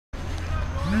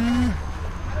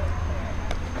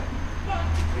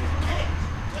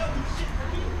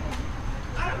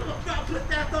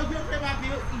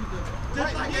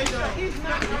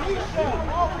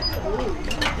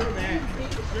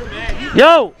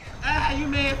Yo! You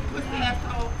mad pussy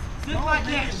asshole. Just like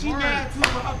that, she mad too with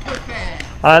her pussy ass.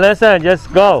 Alright, listen,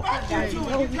 just go. Fuck you too.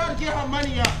 You tell her to get her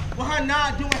money up with her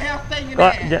not doing half thing in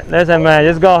that. Listen, man,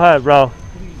 just go ahead, bro.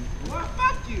 Well,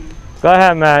 fuck you. Go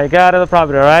ahead, man. Get out of the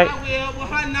property, alright? I will with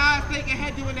her not thinking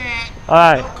her doing that.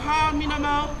 Alright. Don't call me no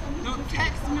more. Don't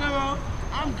text me no more.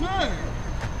 I'm good.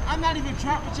 I'm not even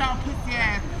drunk with y'all pussy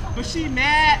ass. But she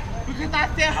mad because I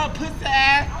said her pussy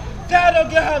ass. Tell her to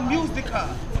get her music up.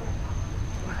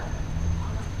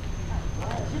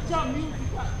 Get your music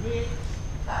up, bitch.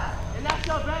 And that's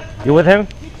your best. You with him?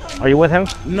 Are you with him?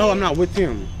 No, I'm not with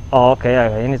him. Oh, okay.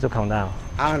 Yeah, he needs to calm down.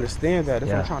 I understand that. That's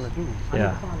Yeah. what I'm trying to do.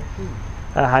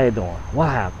 Yeah. How you doing? What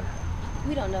happened?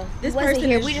 We don't know. This wasn't person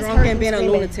here. is We just drunk heard and them being a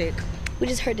screaming. lunatic. We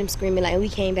just heard them screaming, like, and we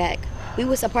came back. We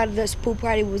was a part of the pool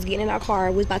party. We was getting in our car.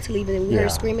 We was about to leave, and then we Yeah.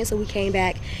 heard screaming, so we came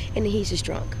back, and then he's just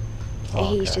drunk. And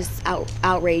he's Okay. just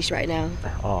outraged right now.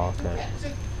 Oh, okay.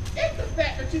 It's the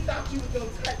fact that you thought you was gonna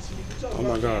touch me. But your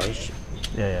Oh my gosh.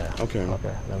 Yeah. Okay. Okay.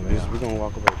 Let me, We're gonna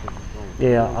walk away.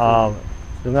 yeah.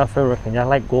 Do me a favor. Can y'all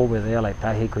like go over there like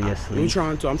that? He could just I'm sleep.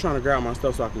 trying to grab my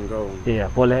stuff so I can go. Yeah.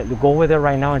 But go over there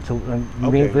right now until Okay.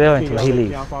 be there Can until y'all- he can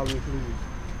leaves. y'all follow me,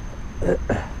 please?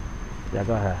 Yeah.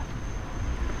 Go ahead.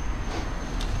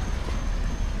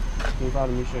 Can you follow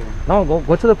me, Shay? No,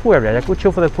 go to the pool area. Yeah, go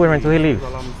chill for the pool area until he leaves.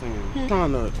 That's all I'm saying.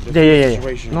 Trying to defuse Yeah. the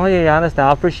situation. No, yeah. I understand.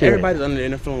 I appreciate Everybody's under the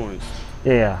influence.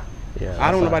 it. Yeah. I don't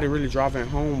that's know nobody really driving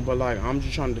home, but like I'm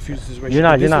just trying to defuse the situation. You're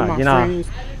not- This you're is not- my you're not. friends,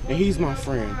 and he's my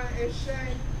friend. and Shay,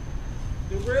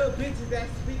 the real bitches that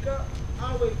speak up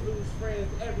always lose friends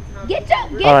every time. Get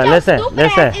All right, your listen, stupid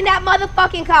listen. ass in that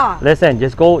motherfucking car. Listen,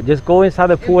 just go inside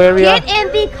the pool area. Get in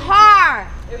the car.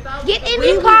 Get in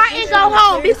the car and go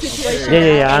home.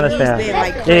 Yeah. I understand. He's been,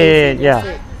 like, Yeah.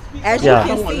 crazy. As Yeah. you I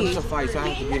can want this see. to fight, so I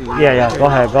have to get in the Yeah. Go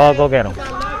ahead. Go get him.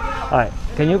 All right.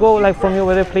 Can you go like from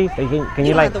over there, please? Can You you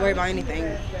don't like? have to worry about anything.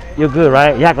 You're good,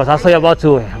 right? Yeah, cause I saw you about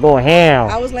to go I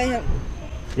ham. was letting him.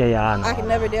 Yeah. I know. I can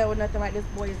never deal with nothing like this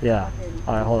boy. Is Yeah.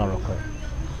 All right. Hold on real quick.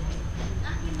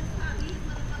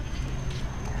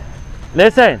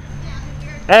 Listen.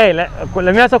 Hey, let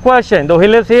me ask a question. Do he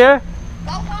lives here?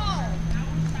 Go home.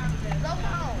 Go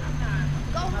home.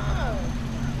 Go home.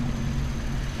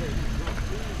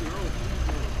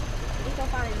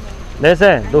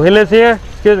 Listen. Do he lives here?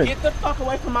 Excuse me. Get the fuck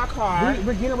away from my car.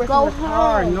 We're getting away Go from the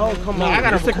car. home. No, come No, on. I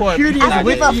gotta The record. security I is don't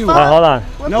with give a you. fuck. All right, hold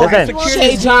on. No, Listen. security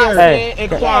Shay is Johnson Hey.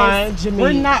 and Quan Jimmy.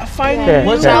 We're not fighting. Okay.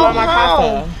 What's Okay. wrong with my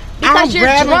car? Because I'm you're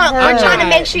grabbing drunk. her. I'm trying to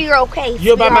make sure you're okay.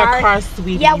 You're by my sweetheart. car,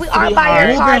 sweetie. Yeah, we are by your car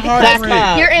Moving hard because for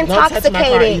Back up. you're Don't touch my car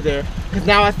intoxicated. either. Because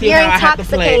now I see You're how I have to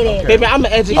play. intoxicated. Baby, I'm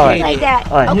an You educated. All right. like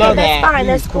that. All right. Okay, Know that's that. fine.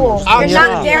 That's cool. I'm You're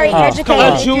not not. very A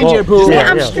educated. junior, boo. Yeah,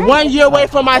 I'm straight. 1 year away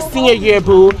from my senior year,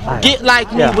 boo. Get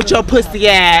like me Yeah. with your pussy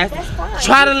ass. That's fine.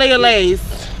 Try to lay a lace.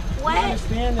 What?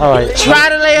 All right. Try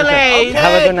to lay a lace.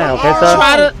 Have a good night, okay, sir?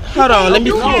 Try to. Hold on, let me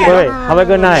see. Wait. Have a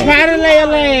good night. Try to lay a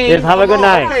lace. Just have a good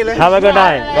night. Have a good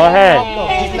night. Go ahead.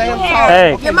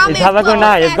 Hey, Your mom just is have a good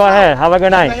night. Just go ahead. Have a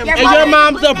good night. And your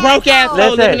mom's a broke ass hoe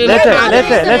Listen, living in the listen, country.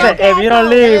 listen. If you don't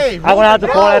leave, I'm gonna have to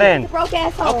call it in. Broke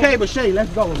ass home. Okay, but Shay, let's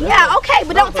go. Yeah, okay,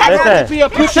 but don't touch me. Listen, Be a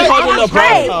pussy hoe in the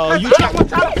Hey. broke hoe. You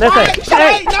listen.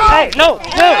 Hey, no.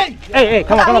 Hey,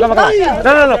 come on.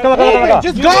 No, come on.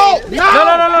 Just go.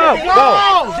 No.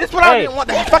 Go. This is what I didn't want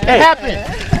to fucking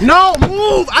happen. No,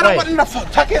 move. I don't want him to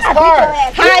tuck his car.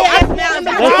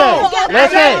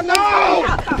 Listen. No.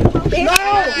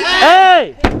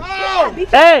 Hey.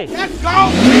 Let's go.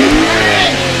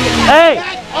 Hey.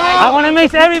 I want to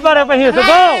mix everybody up in here, so go.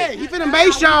 Hey, he finna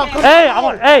make y'all. Hey,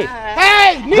 hey,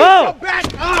 Hey, need Go. your back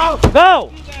up.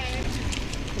 go.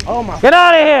 Oh my. Get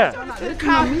out of here.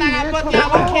 I put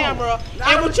y'all on camera.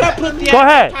 And with your pussy Go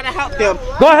ahead. trying to help them.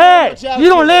 Go ahead. You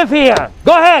don't live here.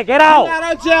 Go ahead. Get out. Not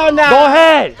on jail now. Go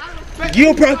ahead.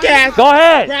 You broke ass Go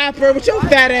ahead. rapper with your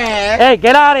fat ass. Hey,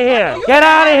 get out of here. Get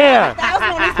out of here.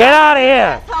 Get out of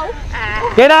here.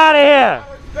 Get out of here.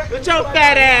 With your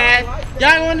fat ass.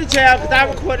 Y'all going to jail because I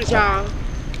recorded y'all.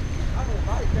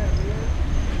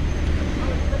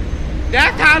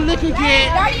 That's how liquor get.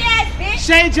 Dirty ass bitch.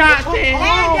 Shay Johnson.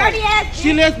 Damn dirty ass bitch.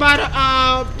 She lives by the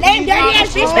Damn dirty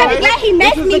ass bitch. Baby, glad he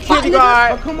messed me. This is security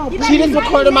guard. She just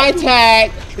recorded my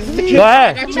tag. This is security Go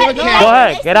ahead. guard. I got your account. Go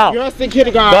ahead. Get out. You're a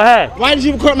security guard. Go ahead. Why did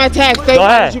you record my tag? Say Go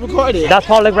why ahead. did you record it? That's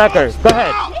public record. Go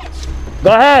ahead.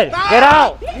 Go ahead. Get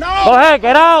out. Go ahead.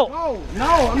 Get out. No,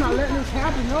 I'm not letting this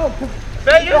happen. No.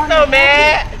 Man, you so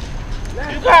mad.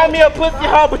 You call me a pussy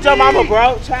hoe, but your mama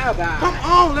broke. Child God. Come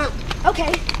on.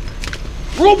 Okay.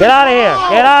 Get out of here.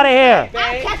 Get out of here.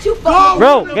 Catch you for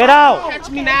Bro, get out. Catch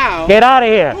me now. Get out of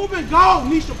here. Ruben, go.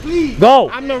 Nisha, please. Go.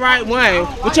 I'm the right one.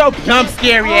 With your dumb,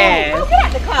 scary ass. Get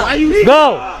out the car. Why you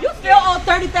Go. You still owe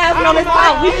 30,000 on this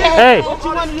car. We can't. Hey. What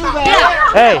you want to do, babe? Get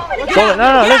out. Hey. Get Go. out.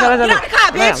 No, Get out. listen. Get out the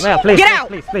car, bitch. Ma'am, please. Get out.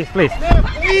 Please.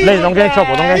 Please, don't get in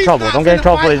trouble. Don't get in trouble. Don't get in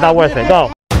trouble. It's not worth it.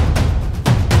 Go.